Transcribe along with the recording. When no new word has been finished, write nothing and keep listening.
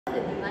Hello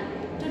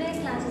everyone, today's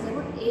class is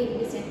about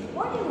AFB staining.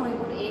 What do you know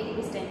about AFB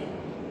staining?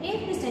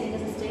 AFB staining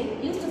is a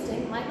stain used to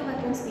stain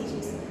microbacterium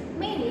species.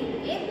 Mainly,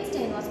 AFB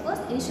stain was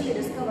first initially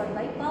discovered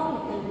by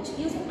Paul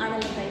using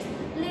analytes.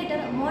 Later,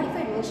 a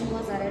modified version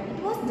was added.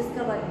 It was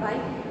discovered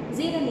by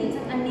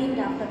Nielsen and named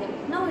after them.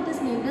 Now it is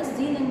named as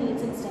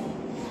Nielsen staining.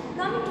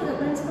 Coming to the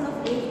principle of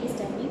AFB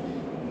staining,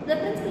 the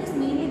principle is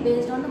mainly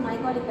based on the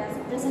mycolic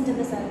acid present in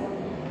the cell wall.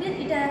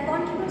 It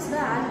contributes to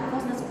the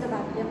acidity of the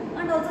bacterium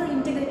and also the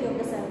integrity of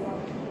the cell wall.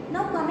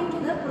 Now coming to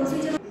the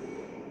procedure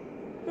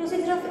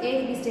of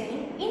AFB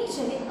staining.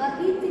 Initially, a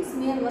heat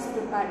smear was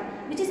prepared,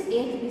 which is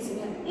AFB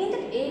smear. In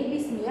that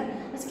AFB smear,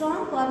 a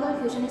strong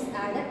carbonyl fusion is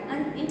added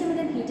and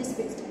intermittent heat is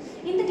fixed.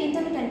 In that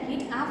intermittent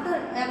heat, after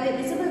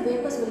visible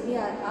vapors will be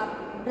arrived.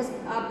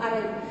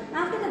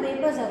 After the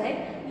vapors arrive,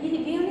 you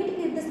need to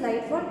keep the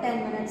slide for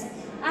 10 minutes.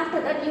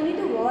 After that, you need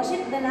to wash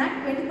it, then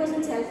add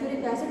 20%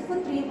 sulfuric acid for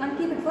 3 and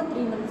keep it for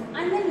 3 minutes.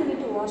 And then you need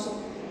to wash it.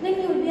 Then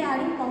you will be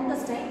adding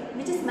counterstain,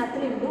 which is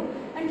methylene blue,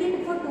 and keep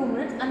it for 2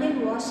 minutes and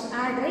then wash,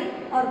 air dry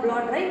or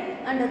blow dry,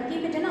 and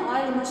keep it in an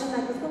oil immersion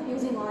microscope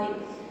using oil.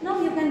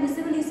 Now you can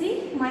visibly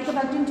see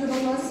Mycobacterium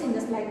tuberculosis in the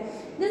slide.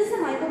 This is a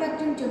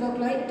Mycobacterium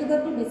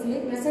tuberculosis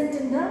present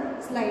in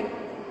the slide.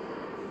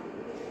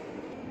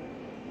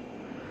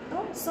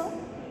 So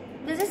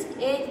this is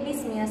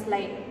AFB smear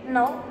slide.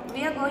 Now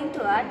we are going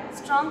to add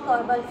strong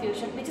carbonyl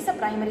fusion, which is a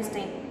primary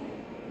stain.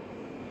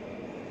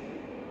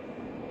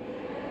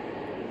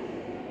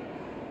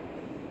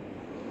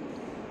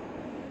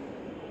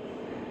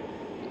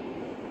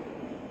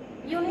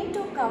 You need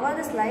to cover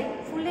the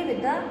slide fully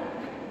with the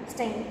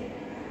stain.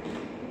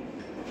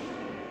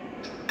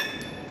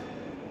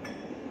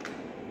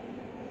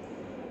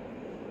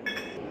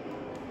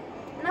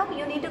 Now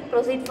you need to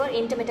proceed for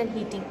intermittent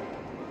heating.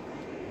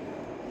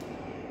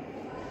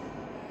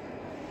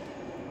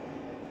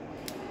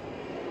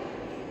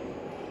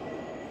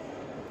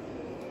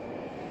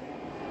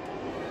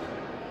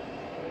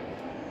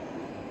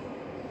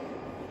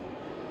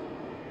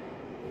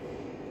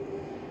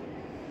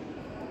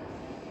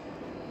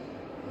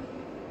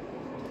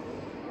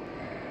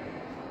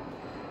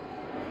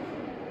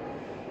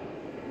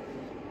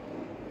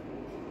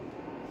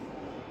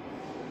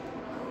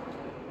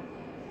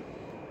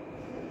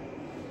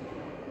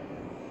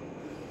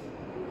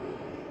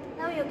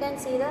 Now you can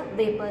see the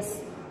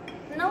vapors.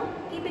 Now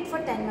keep it for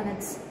 10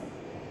 minutes.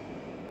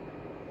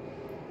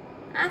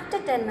 After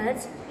 10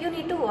 minutes, you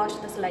need to wash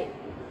the slide.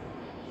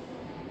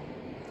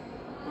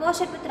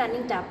 Wash it with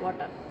running tap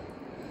water.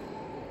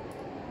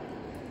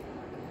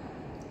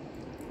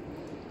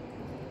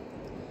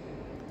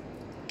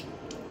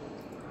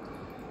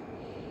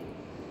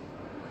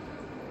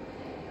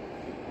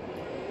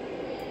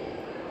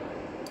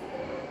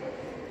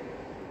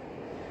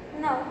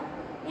 Now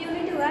you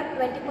need to add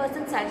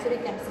 20%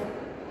 sulfuric acid.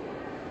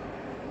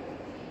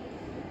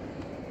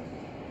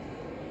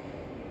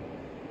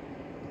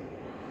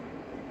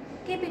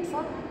 Keep it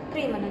for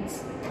 3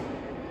 minutes.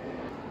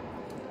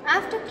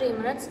 After 3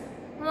 minutes,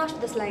 wash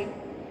the slide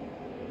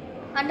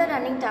under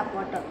running tap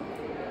water.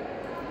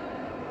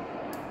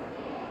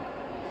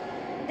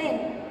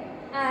 Then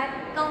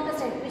add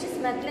counterstain, which is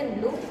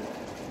methylene blue,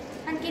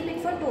 and keep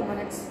it for 2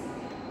 minutes.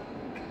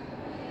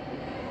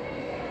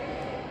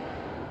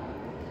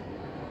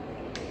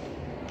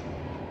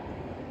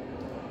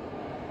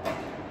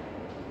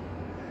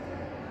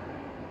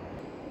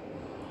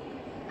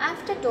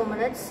 After 2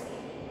 minutes,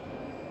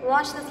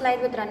 wash the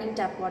slide with running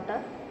tap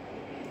water.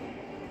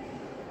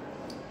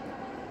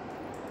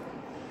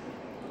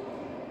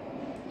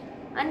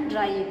 And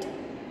dry it.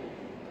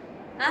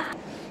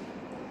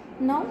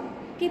 Now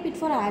keep it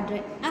for air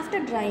dry. After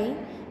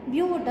drying,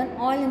 view it on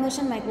oil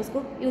immersion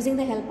microscope using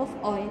the help of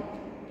oil.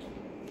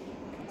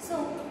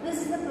 So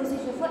this is the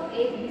procedure for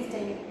AFB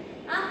staining.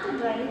 After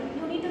drying,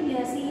 you need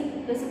to see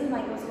in visible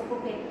microscope.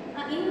 Okay.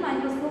 In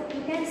microscope,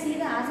 you can see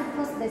the acid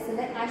first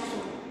bacilli as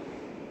shown.